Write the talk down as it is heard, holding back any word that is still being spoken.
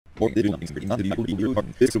or they do not mean not to be equal to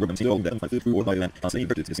pardon. This program still that five through or by land, saying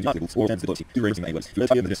purchase is not equal or and Doki. To raising IWS, to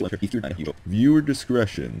the letter Eastern and Hero. Viewer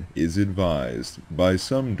discretion is advised by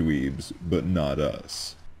some dweebs, but not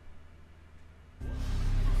us.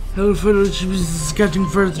 Hello folks, this is Sketching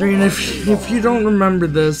for 3, and if you don't remember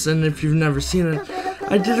this, and if you've never seen it,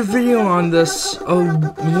 I did a video on this a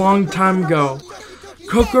long time ago.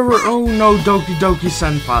 Kokoro no Doki Doki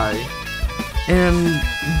Senpai. And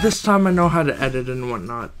this time I know how to edit and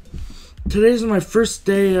whatnot. Today's my first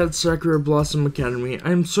day at Sakura Blossom Academy.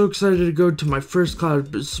 I am so excited to go to my first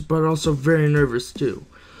class, but also very nervous too.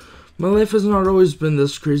 My life has not always been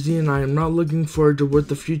this crazy, and I am not looking forward to what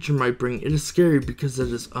the future might bring. It is scary because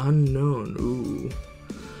it is unknown. Ooh.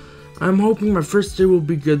 I'm hoping my first day will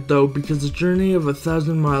be good though, because the journey of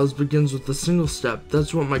 1,000 miles begins with a single step.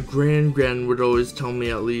 That's what my gran would always tell me,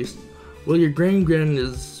 at least. Well, your gran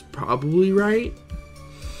is probably right.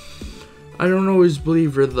 I don't always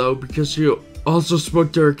believe her though, because she also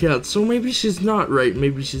spoke to her cat, so maybe she's not right.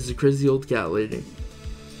 Maybe she's a crazy old cat lady.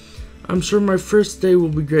 I'm sure my first day will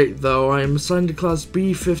be great though. I am assigned to class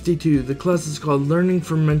B52. The class is called Learning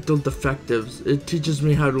for Mental Defectives. It teaches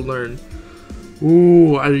me how to learn.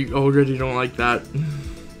 Ooh, I already don't like that.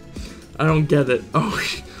 I don't get it. Oh,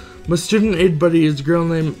 my student aid buddy is a girl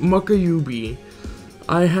named Makayubi.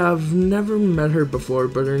 I have never met her before,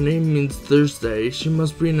 but her name means Thursday. She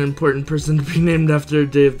must be an important person to be named after a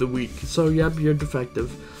day of the week. So, yep, you're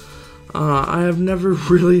defective. I have never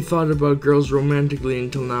really thought about girls romantically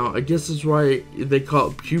until now. I guess that's why they call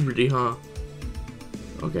it puberty, huh?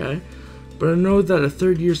 Okay. But I know that a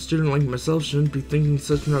third-year student like myself shouldn't be thinking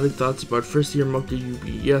such naughty thoughts about first-year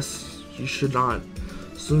Makayubi. Yes, you should not.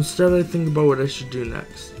 So instead I think about what I should do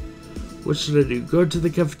next. What should I do? Go to the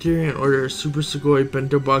cafeteria and order a Super Sugoi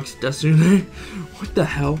bento box desune? What the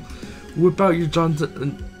hell? Whip out your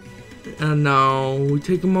Johnson... And now, we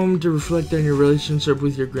take a moment to reflect on your relationship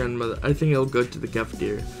with your grandmother. I think I'll go to the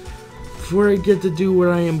cafeteria. Before I get to do what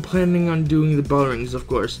I am planning on doing, the bell rings, of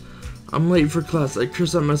course. I'm late for class. I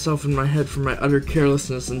curse at myself in my head for my utter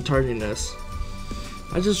carelessness and tardiness.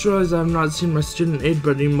 I just realized I have not seen my student aid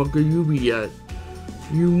buddy Makayubi yet.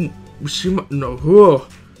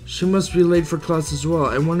 She must be late for class as well.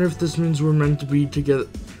 I wonder if this means we're meant to be together.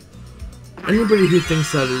 Anybody who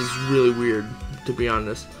thinks that is really weird, to be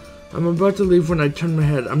honest. I'm about to leave when I turn my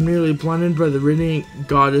head. I'm nearly blinded by the radiant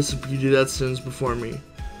goddess of beauty that stands before me.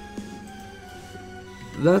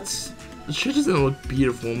 She doesn't look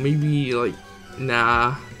beautiful. Maybe, like,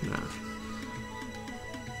 nah.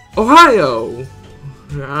 Ohio!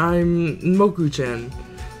 I'm Moku-chan.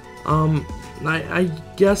 I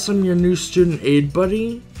guess I'm your new student aid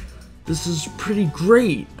buddy? This is pretty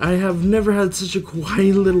great. I have never had such a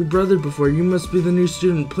kawaii little brother before. You must be the new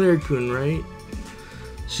student player-kun, right?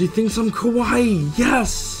 She thinks I'm kawaii,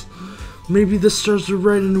 yes! Maybe the stars are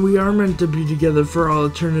right and we are meant to be together for all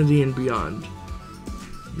eternity and beyond.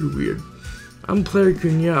 You're weird. I'm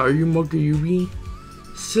Player-kun, yeah, are you Makayubi?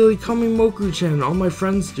 Silly, call me Moku-chan, all my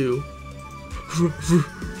friends do.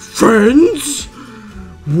 Friends?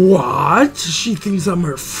 What? She thinks I'm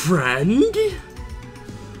her friend?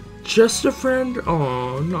 Just a friend?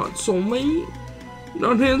 Aw, not soulmate?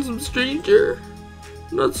 Not handsome stranger?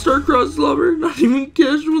 Not star-crossed lover, not even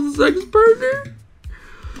casual sex partner.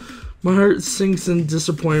 My heart sinks in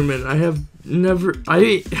disappointment. I have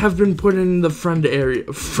been put in the friend area.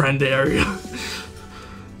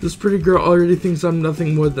 This pretty girl already thinks I'm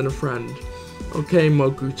nothing more than a friend. Okay,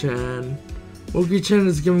 Moku-chan. Moku-chan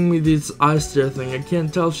is giving me this eye stare thing. I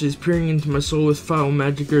can't tell if she's peering into my soul with foul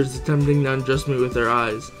magic or is attempting to undress me with her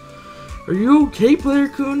eyes. Are you okay,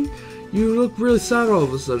 Player-kun? You look really sad all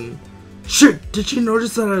of a sudden. Shit, did you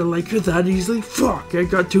notice that I like her that easily? Fuck, I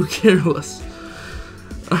got too careless.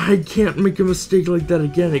 I can't make a mistake like that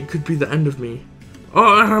again. It could be the end of me.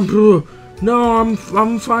 Oh, no, I'm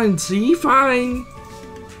fine. See? Fine.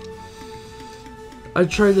 I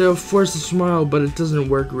try to force a smile, but it doesn't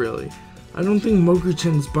work really. I don't think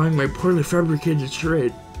Moku-chan is buying my poorly fabricated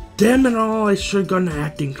charade. Damn it all, I should have gone to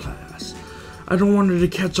acting class. I don't want her to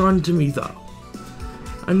catch on to me, though.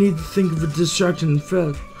 I need to think of a distraction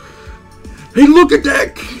instead. Hey, look at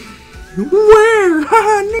that! Where?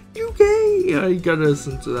 Haha, you gay! I gotta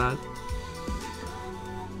listen to that.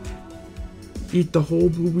 Eat the whole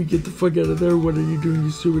booty, get the fuck out of there. What are you doing,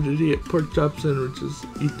 you stupid idiot? Pork chop sandwiches.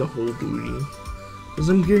 Eat the whole booty. As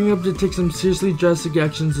I'm gearing up to take some seriously drastic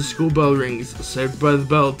actions, the school bell rings. Saved by the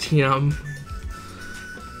bell, TM.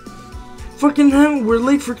 Fucking hell, we're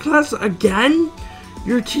late for class again?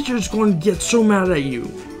 Your teacher's going to get so mad at you.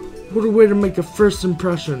 What a way to make a first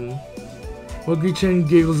impression. Moku-chan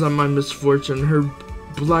giggles at my misfortune. Her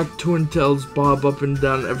black twin tails bob up and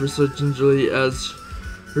down ever so gingerly as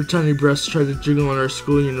her tiny breasts try to jiggle on her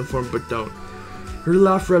school uniform but don't. Her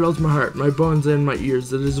laugh rattles my heart, my bones, and my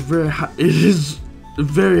ears. It is very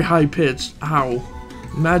high pitched. Ow.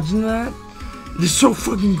 Imagine that? It is so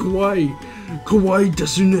fucking kawaii. Kawaii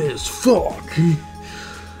desune as fuck.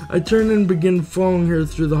 I turn and begin following her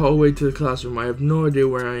through the hallway to the classroom. I have no idea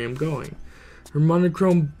where I am going. Her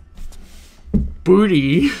monochrome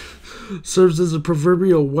booty serves as a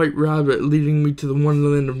proverbial white rabbit leading me to the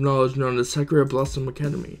wonderland of knowledge known as Sakura Blossom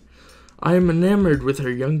Academy. I am enamored with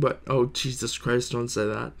her young butt. Oh, Jesus Christ, don't say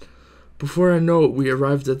that. Before I know it, we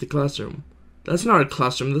arrived at the classroom. That's not a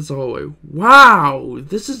classroom, that's a hallway. Wow,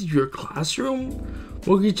 this is your classroom?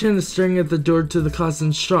 Mogi-chan is staring at the door to the class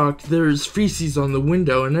in shock. There is feces on the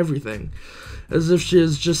window and everything. As if she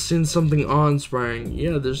has just seen something awe-inspiring.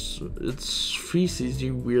 Yeah, it's feces,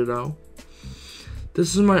 you weirdo.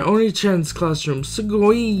 This is my Oni-chan's classroom.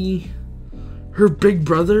 Sugoi! Her big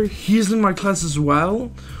brother? He's in my class as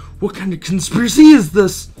well? What kind of conspiracy is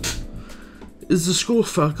this? Is the school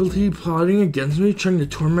faculty plotting against me, trying to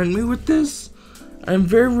torment me with this? I am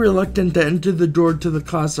very reluctant to enter the door to the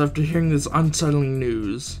class after hearing this unsettling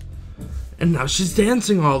news. And now she's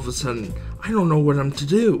dancing all of a sudden. I don't know what I'm to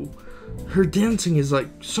do. Her dancing is like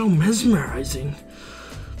so mesmerizing.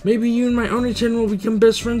 Maybe you and my Oni-chan will become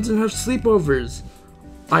best friends and have sleepovers.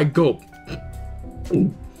 I gulp.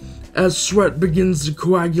 As sweat begins to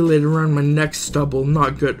coagulate around my neck stubble.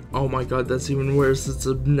 Not good. Oh my god, that's even worse. It's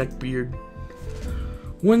a neck beard.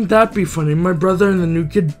 Wouldn't that be funny? My brother and the new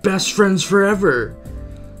kid best friends forever.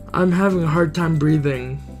 I'm having a hard time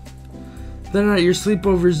breathing. Then at your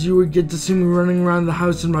sleepovers, you would get to see me running around the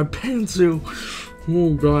house in my pantsuit.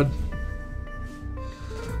 Oh god.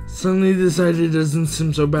 Suddenly this idea doesn't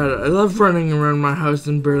seem so bad. I love running around my house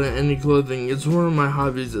in barely any clothing. It's one of my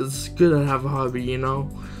hobbies. It's good to have a hobby, you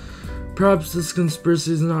know? Perhaps this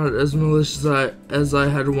conspiracy is not as malicious as I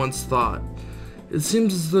had once thought. It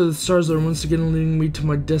seems as though the stars are once again leading me to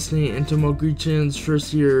my destiny and to Mogi-chan's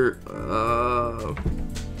first year,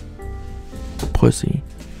 pussy.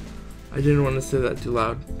 I didn't want to say that too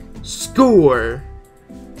loud. Score!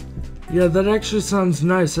 Yeah, that actually sounds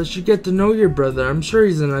nice. I should get to know your brother. I'm sure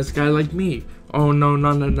he's a nice guy like me. Oh no,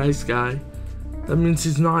 not a nice guy. That means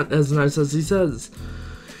he's not as nice as he says.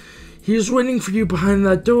 He's waiting for you behind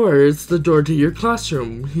that door. It's the door to your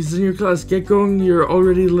classroom. He's in your class. Get going. You're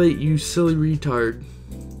already late, you silly retard.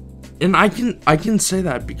 And I can say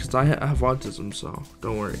that because I have autism, so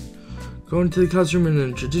don't worry. Go into the classroom and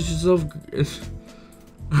introduce yourself.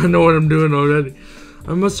 I know what I'm doing already.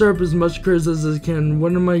 I muster up as much courage as I can.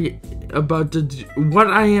 What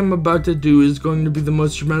I am about to do is going to be the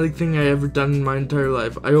most dramatic thing I ever done in my entire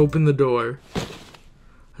life. I open the door.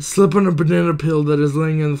 I slip on a banana peel that is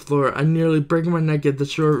laying on the floor. I nearly break my neck at the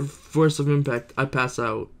sheer force of impact. I pass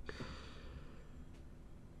out.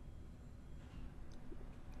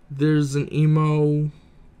 There's an emo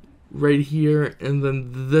right here, and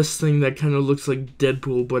then this thing that kind of looks like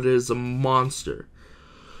Deadpool, but it is a monster.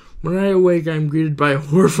 When I awake, I am greeted by a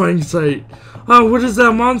horrifying sight. Oh, what is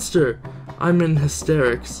that monster? I'm in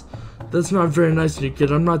hysterics. That's not very nice, new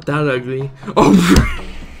kid. I'm not that ugly. Oh,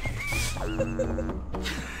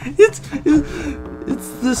 it's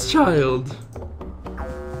this child.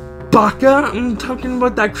 Baka? I'm talking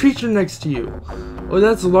about that creature next to you. Oh,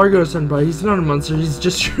 that's Largo Senpai. He's not a monster. He's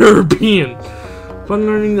just European. Upon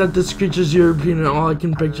learning that this creature is European and all I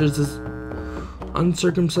can picture is this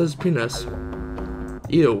uncircumcised penis.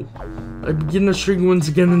 Ew. I begin to shriek once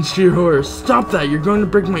again in sheer horror. Stop that! You're going to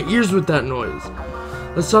break my ears with that noise.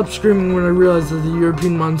 I stop screaming when I realize that the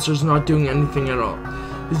European monster is not doing anything at all.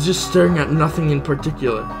 He's just staring at nothing in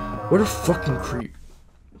particular. What a fucking creep.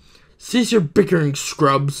 Cease your bickering,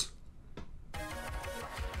 scrubs.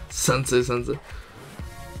 Sensei.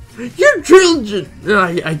 Your children!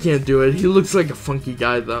 I can't do it. He looks like a funky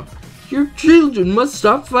guy, though. Your children must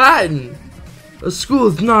stop fighting. A school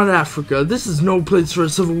is not Africa. This is no place for a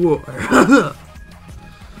civil war.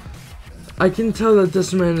 I can tell that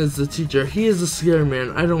this man is the teacher. He is a scary man.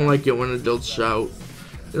 I don't like it when adults shout.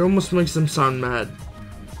 It almost makes them sound mad.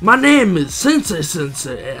 My name is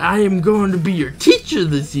Sensei. I am going to be your teacher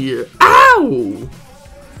this year. Ow!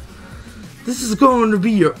 This is going to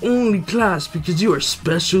be your only class because you are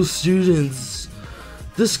special students.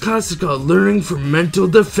 This class is called Learning for Mental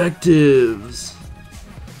Defectives.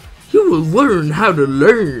 You will learn how to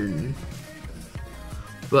learn.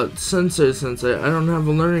 But Sensei, I don't have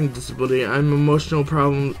a learning disability. I have emotional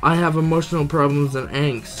problems and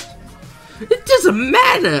angst. It doesn't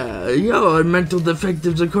matter. You're mental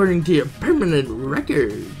defectives according to your permanent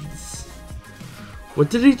records. What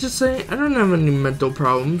did he just say? I don't have any mental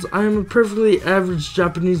problems. I am a perfectly average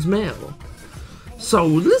Japanese male. So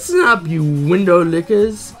listen up, you window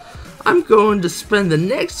lickers. I'm going to spend the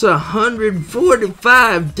next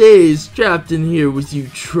 145 days trapped in here with you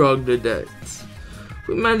troglodytes.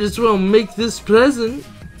 We might as well make this pleasant.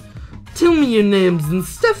 Tell me your names and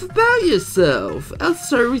stuff about yourself. I'll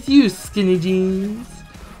start with you, Skinny Jeans.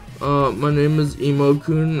 My name is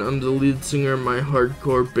Emo-kun. I'm the lead singer of my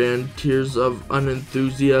hardcore band, Tears of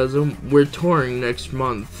Unenthusiasm. We're touring next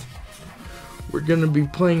month. We're gonna be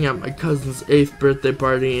playing at my cousin's 8th birthday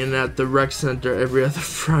party and at the rec center every other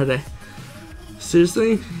Friday.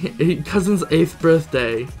 Seriously? Cousin's 8th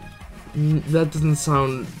birthday? That doesn't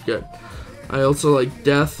sound good. I also like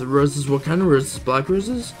death, roses. What kind of roses? Black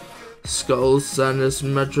roses? Skulls, sadness,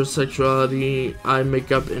 metrosexuality, eye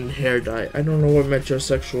makeup, and hair dye. I don't know what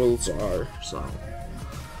metrosexuals are, so.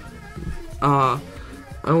 I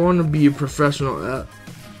want to be a professional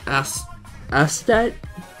aesthete.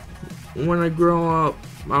 When I grow up,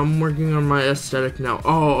 I'm working on my aesthetic now.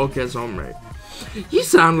 Oh, okay, so I'm right. You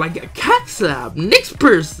sound like a cat slap. Next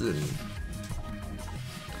person.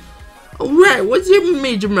 Alright, what's your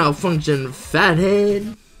major malfunction,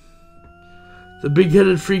 fathead? The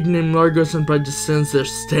big-headed freak named Largo Senpai just stands there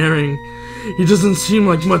staring. He doesn't seem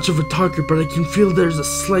like much of a talker, but I can feel there's a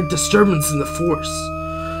slight disturbance in the force.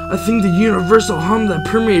 I think the universal hum that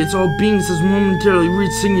permeates all beings has momentarily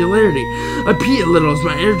reached singularity. I pee a little as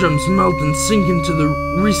my eardrums melt and sink into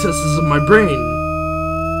the recesses of my brain.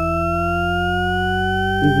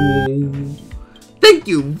 Ooh. Thank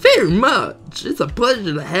you very much. It's a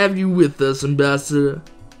pleasure to have you with us, Ambassador.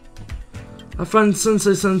 I find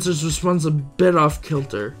Sensei Sensor's response a bit off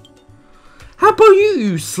kilter. How about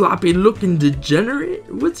you sloppy looking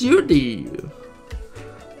degenerate? What's your deal?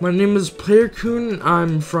 My name is Player-kun.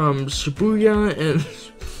 I'm from Shibuya and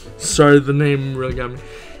sorry, the name really got me.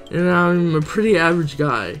 And I'm a pretty average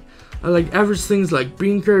guy. I like average things like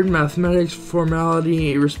bean curd, mathematics,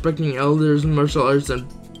 formality, respecting elders, martial arts, and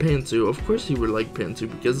pantsu. Of course he would like pantsu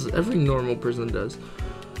because every normal person does.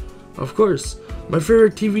 Of course. My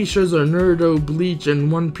favorite TV shows are Naruto, Bleach,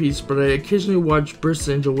 and One Piece, but I occasionally watch Burst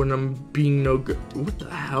Angel when I'm being no good. What the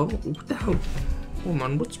hell? What the hell? Hold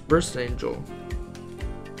on, what's Burst Angel?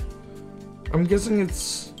 I'm guessing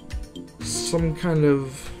it's some kind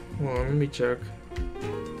of... Hold on, let me check.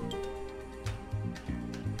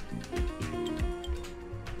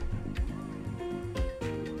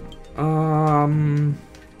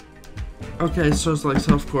 Okay, so it's like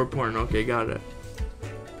softcore porn. Okay, got it.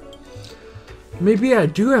 Maybe I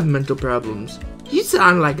do have mental problems. You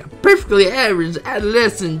sound like a perfectly average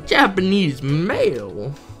adolescent Japanese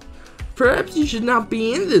male. Perhaps you should not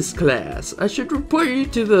be in this class. I should report you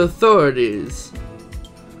to the authorities.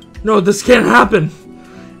 No, this can't happen.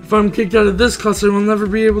 If I'm kicked out of this class, I will never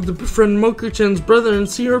be able to befriend Moku-chan's brother and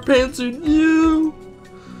see her pantsuit. You.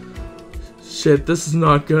 Shit, this is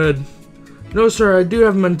not good. No, sir, I do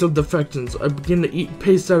have mental defections. I begin to eat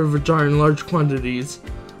paste out of a jar in large quantities.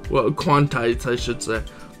 Well, quantities, I should say.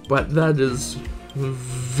 But that is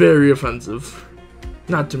very offensive.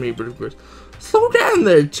 Not to me, but of course. Slow down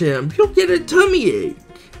there, chimp. You'll get a tummy ache.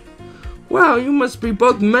 Wow, you must be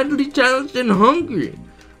both mentally challenged and hungry.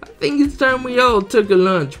 I think it's time we all took a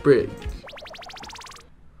lunch break.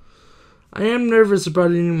 I am nervous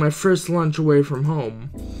about eating my first lunch away from home.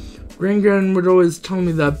 Gran would always tell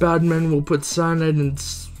me that bad men will put cyanide and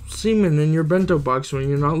semen in your bento box when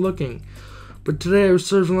you're not looking. But today I was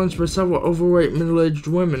served lunch by several overweight middle-aged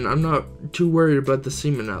women. I'm not too worried about the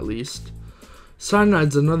semen, at least.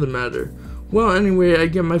 Cyanide's another matter. Well, anyway, I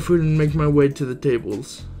get my food and make my way to the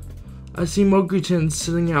tables. I see Moku-chan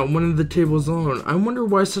sitting at one of the tables alone. I wonder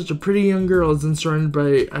why such a pretty young girl isn't surrounded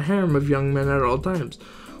by a harem of young men at all times.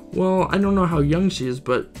 Well, I don't know how young she is,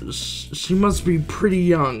 but she must be pretty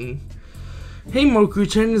young. Hey,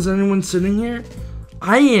 Moku-chan, is anyone sitting here?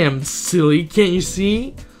 I am, silly. Can't you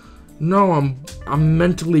see? No, I'm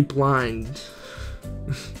mentally blind.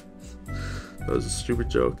 That was a stupid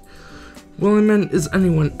joke. Well, I meant, is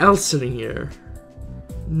anyone else sitting here?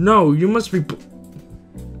 No, you must be...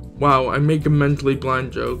 Wow, I make a mentally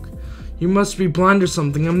blind joke. You must be blind or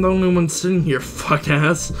something. I'm the only one sitting here, fuck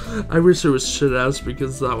ass. I wish it was shit ass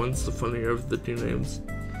because that one's the funnier of the two names.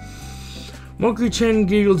 Moku-chan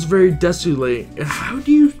giggles very desulate. How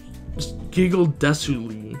do you giggle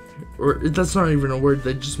desulate? Or that's not even a word,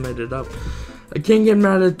 they just made it up. I can't get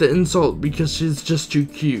mad at the insult because she's just too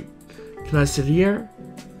cute. Can I sit here?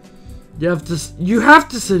 You have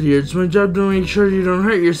to sit here. It's my job to make sure you don't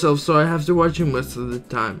hurt yourself, so I have to watch you most of the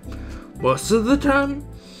time. Most of the time?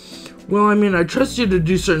 Well, I mean, I trust you to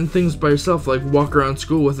do certain things by yourself, like walk around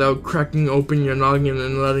school without cracking open your noggin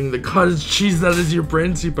and letting the cottage cheese that is your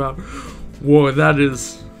brain seep out. Whoa, that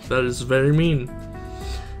is very mean.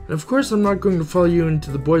 And of course, I'm not going to follow you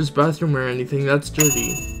into the boys' bathroom or anything. That's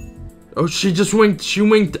dirty. Oh, she just winked. She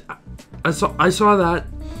winked. I saw that.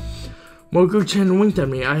 Moku-chan winked at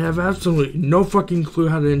me. I have absolutely no fucking clue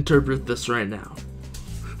how to interpret this right now.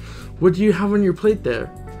 What do you have on your plate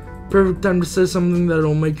there? Perfect time to say something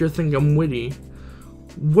that'll make her think I'm witty.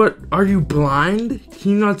 What, are you blind?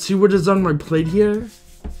 Can you not see what is on my plate here?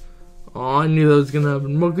 Oh, I knew that was gonna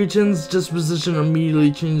happen. Moku-chan's disposition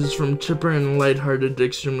immediately changes from chipper and lighthearted to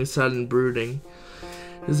extremely sad and brooding.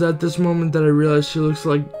 It's at this moment that I realize she looks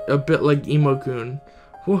like a bit like Emo-kun.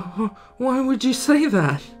 Why would you say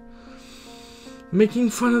that? Making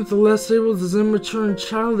fun of the less able is immature and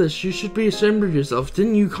childish. You should be ashamed of yourself.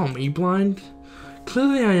 Didn't you call me blind?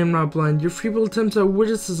 Clearly I am not blind. Your feeble attempts at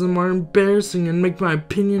witticism are embarrassing and make my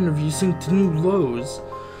opinion of you sink to new lows.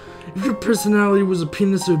 If your personality was a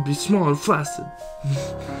penis, it would be small and flaccid.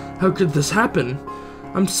 How could this happen?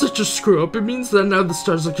 I'm such a screw-up. It means that now the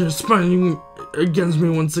stars are conspiring against me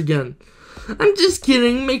once again. I'm just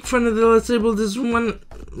kidding. Making fun of the less able is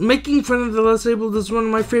one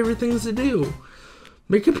of my favorite things to do.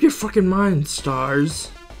 Make up your fucking mind,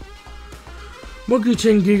 stars.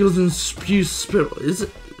 Moku-chan giggles and spews spittle.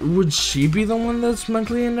 Would she be the one that's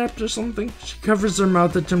mentally inept or something? She covers her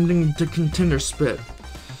mouth, attempting to contain her spit.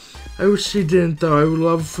 I wish she didn't, though. I would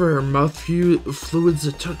love for her mouth fluids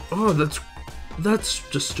to touch. Oh, that's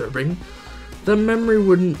disturbing. That memory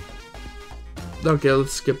wouldn't. Okay,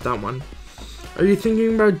 let's skip that one. Are you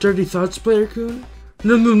thinking about dirty thoughts, Player-kun?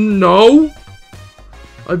 No!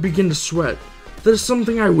 I begin to sweat. That is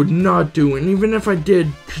something I would not do, and even if I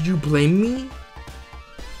did, could you blame me?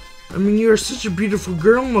 I mean, you are such a beautiful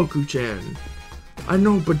girl, Moku-chan. I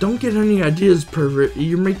know, but don't get any ideas, pervert.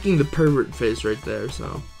 You're making the pervert face right there,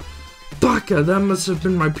 so. Baka, that must have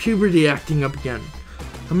been my puberty acting up again.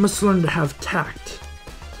 I must learn to have tact.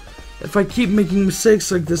 If I keep making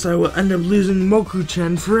mistakes like this, I will end up losing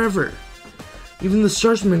Moku-chan forever. Even the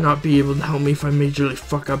stars may not be able to help me if I majorly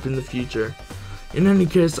fuck up in the future. In any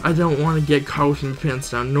case, I don't want to get caught with my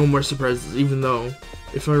pants down. No more surprises, even though,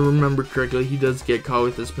 if I remember correctly, he does get caught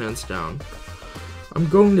with his pants down. I'm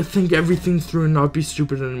going to think everything through and not be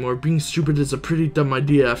stupid anymore. Being stupid is a pretty dumb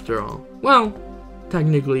idea after all. Well,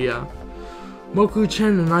 technically, yeah.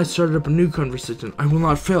 Moku-chan and I started up a new conversation. I will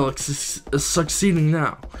not fail at succeeding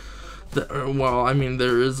now. Well, I mean,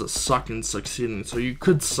 there is a suck in succeeding, so you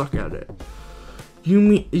could suck at it.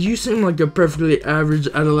 You seem like a perfectly average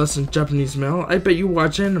adolescent Japanese male. I bet you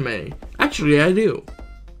watch anime. Actually, I do.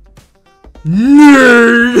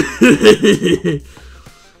 Nerd!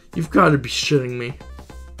 You've got to be shitting me.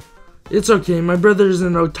 It's okay, my brother's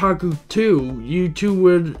an otaku too. You two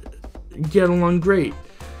would get along great.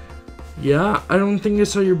 Yeah, I don't think I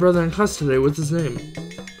saw your brother in class today. What's his name?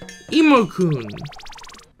 Emo-kun.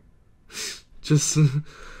 Just...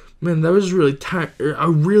 Man, that was a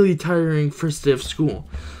really tiring first day of school.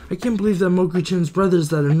 I can't believe that Moku-chan's brother's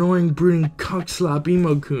that annoying, brooding cockslap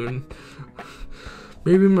Emo-kun.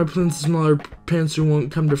 Maybe my plan to smaller pantsuit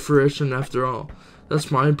won't come to fruition after all.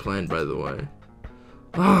 That's my plan, by the way.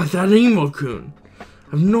 Ah, that Emo-kun.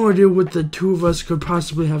 I have no idea what the two of us could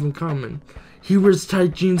possibly have in common. He wears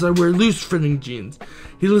tight jeans, I wear loose-fitting jeans.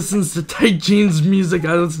 He listens to tight jeans music,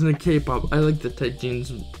 I listen to K-pop. I like the tight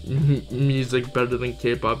jeans music better than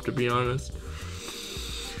K-pop, to be honest.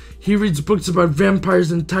 He reads books about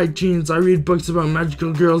vampires and tight jeans. I read books about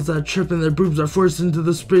magical girls that trip and their boobs are forced into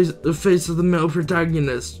the face of the male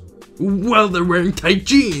protagonist. Well, they're wearing tight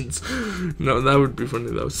jeans. No, that would be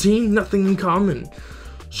funny though. See, nothing in common.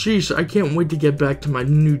 Sheesh, I can't wait to get back to my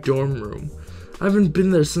new dorm room. I haven't been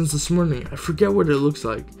there since this morning. I forget what it looks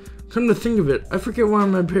like. Come to think of it, I forget why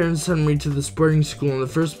my parents sent me to this boarding school in the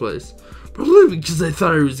first place. Probably because they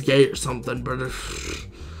thought I was gay or something, but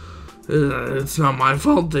it's not my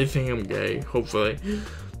fault they think I'm gay, hopefully.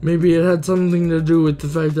 Maybe it had something to do with the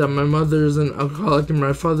fact that my mother is an alcoholic and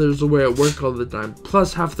my father is away at work all the time.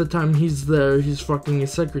 Plus, half the time he's there, he's fucking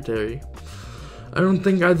his secretary. I don't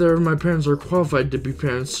think either of my parents are qualified to be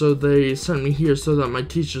parents, so they sent me here so that my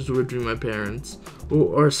teachers would be my parents.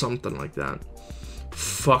 Or something like that.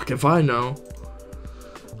 Fuck if I know.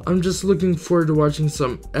 I'm just looking forward to watching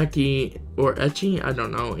some ecchi or ecchi, I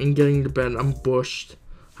don't know, and getting to bed. I'm bushed.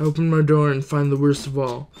 I open my door and find the worst of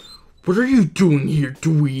all. What are you doing here,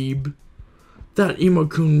 dweeb? That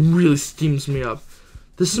Emo-kun really steams me up.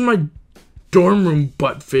 This is my dorm room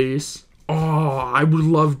butt face. Oh, I would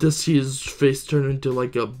love to see his face turn into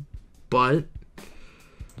like a butt.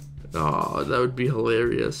 Oh, that would be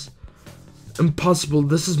hilarious. Impossible,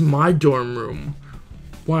 this is my dorm room.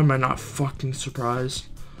 Why am I not fucking surprised?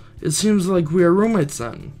 It seems like we are roommates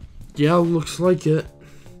then. Yeah, looks like it.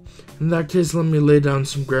 In that case, let me lay down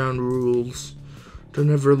some ground rules.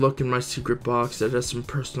 Don't ever look in my secret box. It has some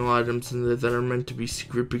personal items in there that are meant to be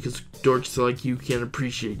secret because dorks like you can't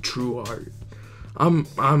appreciate true art. I'm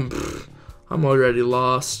already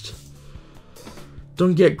lost.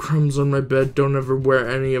 Don't get crumbs on my bed. Don't ever wear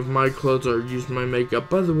any of my clothes or use my makeup.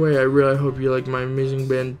 By the way, I really hope you like my amazing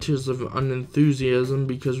band Tears of Unenthusiasm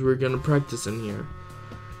because we're gonna practice in here.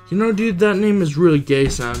 You know, dude, that name is really gay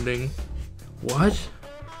sounding. What?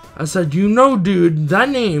 I said, you know, dude, that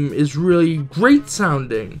name is really great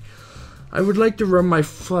sounding. I would like to rub my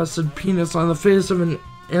flaccid penis on the face of an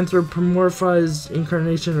anthropomorphized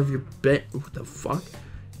incarnation of your what the fuck?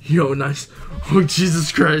 Yo, nice. Oh,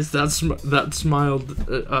 Jesus Christ, that smiled,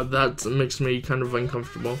 that makes me kind of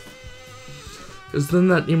uncomfortable. Is then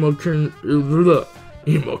that emo-kun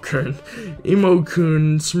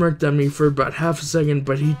smirked at me for about half a second,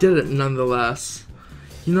 but he did it nonetheless.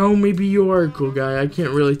 You know, maybe you are a cool guy, I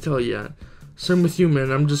can't really tell yet. Same with you, man,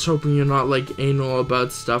 I'm just hoping you're not, like, anal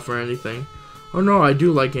about stuff or anything. Oh no, I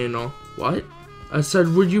do like anal. What? I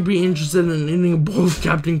said, would you be interested in eating a bowl of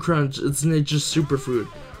Captain Crunch? It's nature's superfood.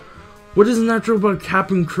 What is natural about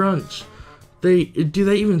Captain Crunch? Do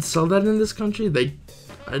they even sell that in this country?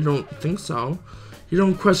 I don't think so. You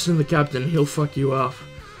don't question the captain, he'll fuck you up.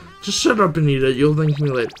 Just shut up and eat it, you'll thank me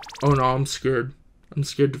later. Oh no, I'm scared. I'm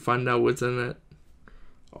scared to find out what's in it.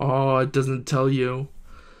 Oh, it doesn't tell you.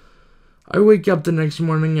 I wake up the next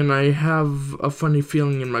morning and I have a funny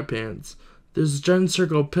feeling in my pants. There's a giant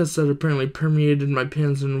circle of piss that apparently permeated my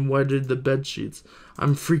pants and wetted the bed sheets.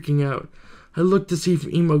 I'm freaking out. I look to see if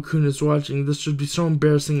Emo-kun is watching. This would be so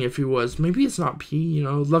embarrassing if he was. Maybe it's not pee, you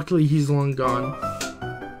know. Luckily, he's long gone.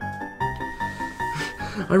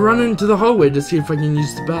 I run into the hallway to see if I can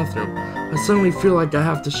use the bathroom. I suddenly feel like I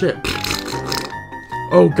have to shit.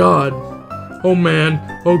 Oh god. Oh man.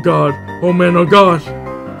 Oh god. Oh man. Oh god.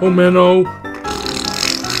 Oh man. Oh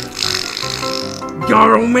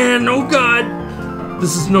god. Oh man. Oh god.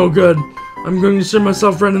 This is no good. I'm going to shit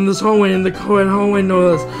myself right in this hallway, and the hallway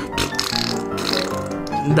knows this.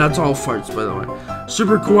 That's all farts, by the way.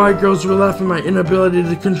 Super kawaii girls were laughing at my inability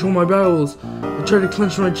to control my bowels. I try to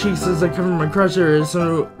clench my cheeks as I cover my crotch area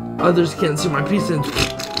so others can't see my pieces.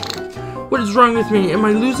 What is wrong with me? Am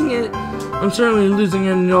I losing it? I'm certainly losing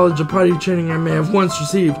any knowledge of potty training I may have once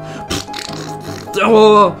received.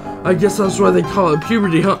 Oh, I guess that's why they call it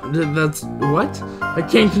puberty, huh? That's... what? I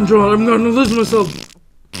can't control it. I'm going to lose myself.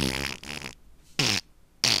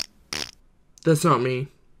 That's not me.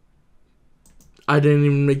 I didn't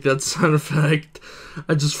even make that sound effect.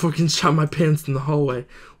 I just fucking shot my pants in the hallway.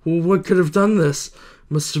 Well, what could have done this?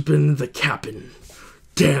 Must have been the captain.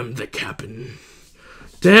 Damn the captain.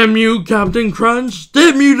 Damn you, Captain Crunch.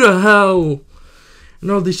 Damn you to hell.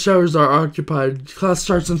 And all these showers are occupied. Class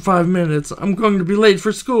starts in 5 minutes. I'm going to be late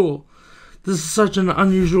for school. This is such an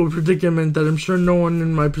unusual predicament that I'm sure no one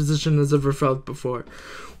in my position has ever felt before.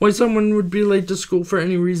 Why someone would be late to school for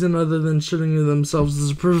any reason other than shitting themselves is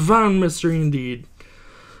a profound mystery indeed.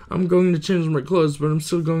 I'm going to change my clothes, but I'm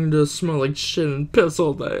still going to smell like shit and piss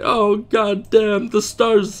all day. Oh, god damn, the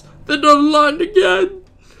stars, they don't align again.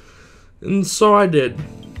 And so I did.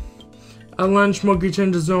 At lunch, Moki-chan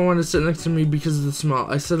does not want to sit next to me because of the smell.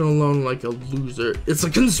 I sit alone like a loser. It's a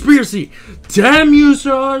conspiracy! Damn you,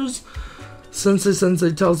 stars!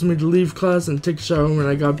 Sensei tells me to leave class and take a shower when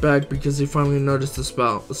I got back because he finally noticed the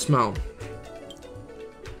smell.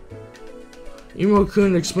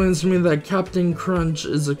 Emo-kun explains to me that Captain Crunch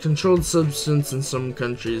is a controlled substance in some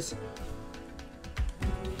countries.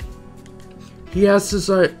 He asks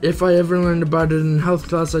if I ever learned about it in health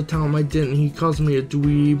class. I tell him I didn't. He calls me a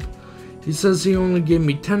dweeb. He says he only gave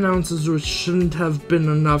me 10 ounces, which shouldn't have been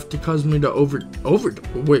enough to cause me to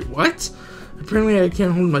wait, what? Apparently I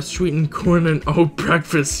can't hold my sweetened corn and oat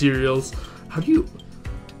breakfast cereals. How do you...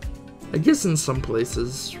 I guess in some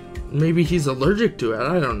places. Maybe he's allergic to it,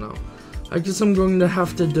 I don't know. I guess I'm going to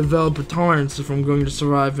have to develop a tolerance if I'm going to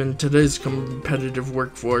survive in today's competitive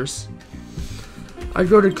workforce. I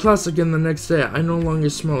go to class again the next day. I no longer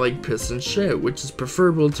smell like piss and shit, which is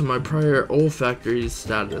preferable to my prior olfactory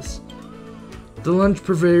status. The lunch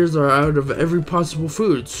purveyors are out of every possible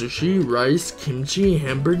food. Sushi, rice, kimchi,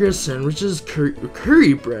 hamburgers, sandwiches,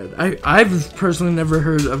 curry bread. I've personally never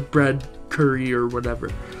heard of bread, curry, or whatever.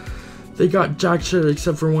 They got jack shit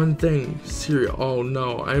except for one thing. Cereal. Oh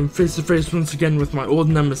no, I am face to face once again with my old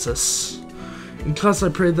nemesis. In class I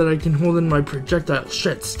pray that I can hold in my projectile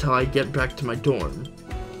shits till I get back to my dorm.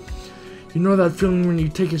 You know that feeling when you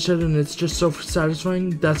take a shit and it's just so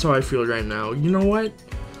satisfying? That's how I feel right now. You know what?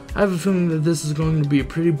 I have a feeling that this is going to be a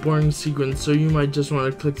pretty boring sequence, so you might just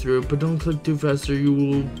want to click through it, but don't click too fast or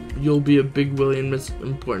you'll be a big willy and miss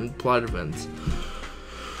important plot events.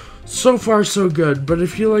 So far so good, but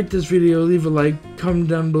if you like this video, leave a like, comment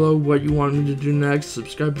down below what you want me to do next,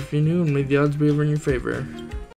 subscribe if you're new, and may the odds be ever in your favor.